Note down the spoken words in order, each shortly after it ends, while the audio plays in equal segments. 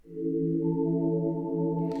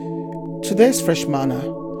Today's fresh manna.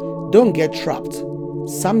 Don't get trapped.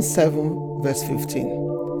 Psalm 7 verse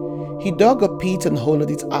 15. He dug a pit and hollowed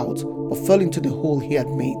it out, but fell into the hole he had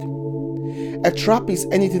made. A trap is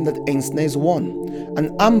anything that ensnares one,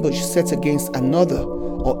 an ambush set against another,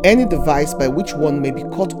 or any device by which one may be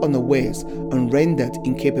caught unawares and rendered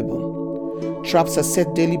incapable. Traps are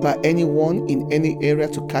set daily by anyone in any area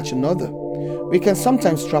to catch another. We can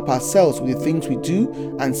sometimes trap ourselves with the things we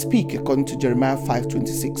do and speak, according to Jeremiah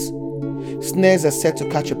 5:26. Snares are set to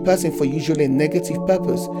catch a person for usually a negative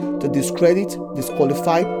purpose, to discredit,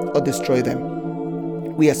 disqualify, or destroy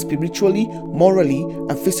them. We are spiritually, morally,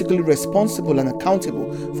 and physically responsible and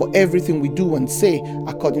accountable for everything we do and say,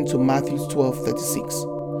 according to Matthew 12:36.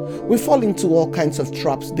 We fall into all kinds of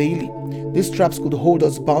traps daily. These traps could hold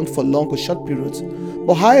us bound for long or short periods,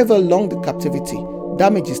 but however long the captivity,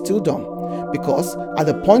 damage is still done, because at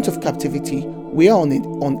the point of captivity, we are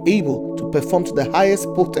unable to perform to the highest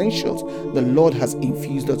potentials the Lord has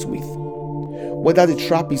infused us with. Whether the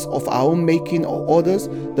trap is of our own making or others,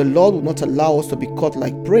 the Lord will not allow us to be caught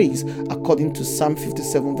like praise, according to Psalm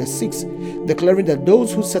 57 verse 6, declaring that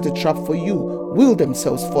those who set a trap for you will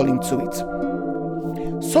themselves fall into it.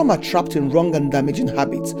 Some are trapped in wrong and damaging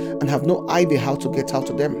habits and have no idea how to get out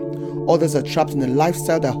of them. Others are trapped in a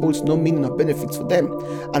lifestyle that holds no meaning or benefits for them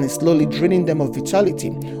and is slowly draining them of vitality,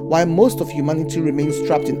 while most of humanity remains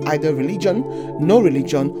trapped in either religion, no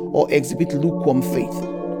religion, or exhibit lukewarm faith.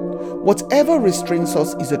 Whatever restrains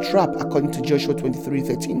us is a trap, according to Joshua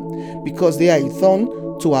 23:13, because they are a thorn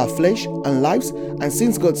to our flesh and lives, and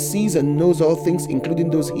since God sees and knows all things, including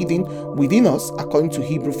those hidden within us, according to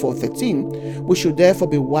Hebrews 4:13, we should therefore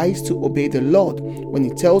be wise to obey the Lord when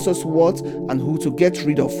He tells us what and who to get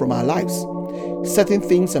rid of from our lives. Certain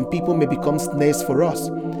things and people may become snares for us,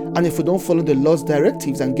 and if we don't follow the Lord's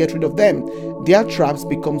directives and get rid of them, their traps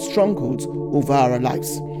become strongholds over our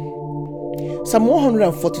lives. Psalm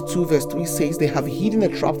 142 verse 3 says they have hidden a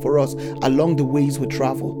trap for us along the ways we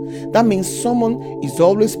travel. That means someone is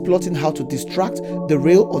always plotting how to distract,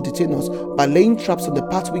 derail, or detain us by laying traps on the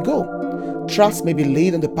path we go. Traps may be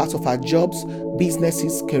laid on the path of our jobs,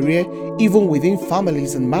 businesses, career, even within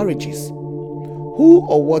families and marriages. Who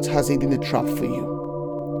or what has hidden a trap for you?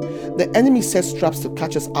 The enemy sets traps to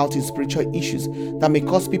catch us out in spiritual issues that may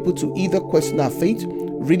cause people to either question our faith,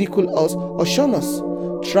 ridicule us, or shun us.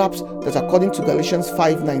 Traps that, according to Galatians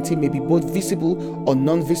 5:19, may be both visible or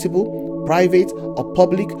non-visible, private or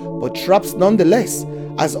public, but traps nonetheless,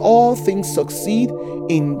 as all these succeed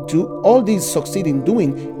in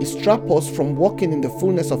doing is trap us from walking in the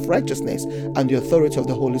fullness of righteousness and the authority of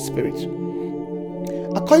the Holy Spirit.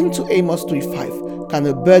 According to Amos 3:5, can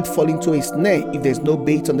a bird fall into a snare if there's no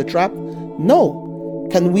bait on the trap? No.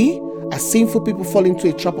 Can we, as sinful people, fall into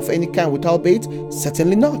a trap of any kind without bait?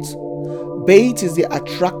 Certainly not. Bait is the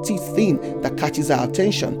attractive thing that catches our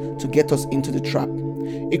attention to get us into the trap.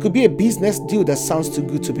 It could be a business deal that sounds too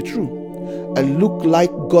good to be true, a look-like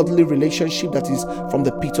godly relationship that is from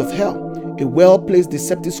the pit of hell, a well-placed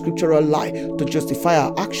deceptive scriptural lie to justify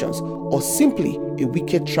our actions, or simply a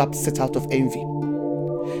wicked trap set out of envy.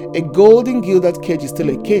 A golden gilded cage is still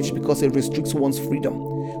a cage because it restricts one's freedom.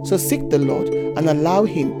 So seek the Lord and allow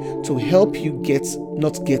Him to help you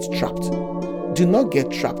not get trapped. Do not get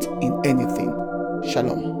trapped in anything.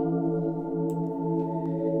 Shalom.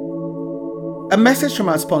 A message from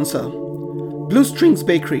our sponsor, Blue Strings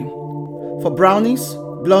Bakery, for brownies,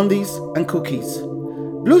 blondies, and cookies.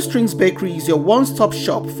 Blue Strings Bakery is your one-stop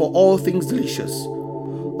shop for all things delicious.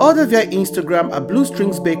 Order via Instagram at Blue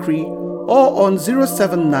Strings Bakery or on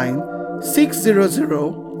 079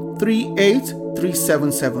 600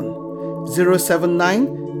 38377.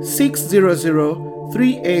 079 600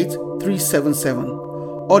 38377.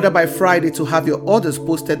 Order by Friday to have your orders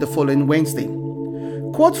posted the following Wednesday.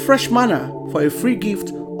 Quote Fresh Manna for a free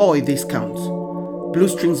gift or a discount. Blue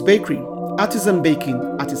Strings Bakery, artisan baking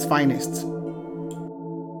at its finest.